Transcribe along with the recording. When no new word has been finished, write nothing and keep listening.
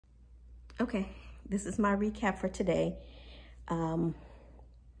Okay, this is my recap for today. All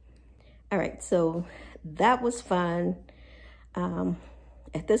right, so that was fun.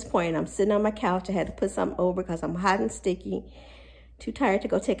 At this point, I'm sitting on my couch. I had to put something over because I'm hot and sticky. Too tired to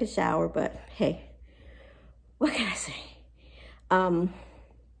go take a shower, but hey, what can I say?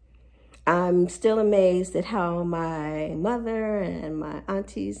 I'm still amazed at how my mother and my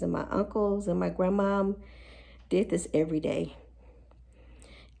aunties and my uncles and my grandmom did this every day.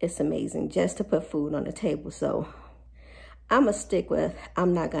 It's amazing just to put food on the table. So I'm going to stick with,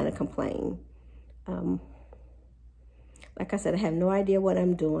 I'm not going to complain. Like I said, I have no idea what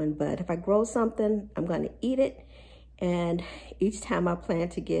I'm doing, but if I grow something, I'm going to eat it. And each time I plan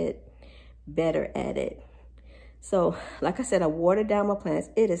to get better at it. So like I said, I watered down my plants.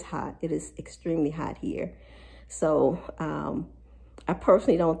 It is hot. It is extremely hot here. So I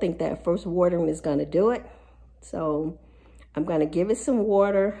personally don't think that first watering is going to do it. So I'm going to give it some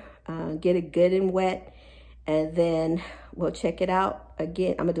water, get it good and wet, and then we'll check it out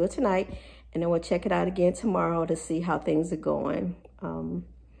again. I'm going to do it tonight, and then we'll check it out again tomorrow to see how things are going. All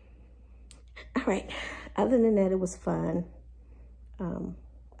right. Other than that, it was fun.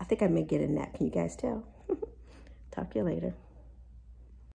 I think I may get a nap. Can you guys tell? Talk to you later.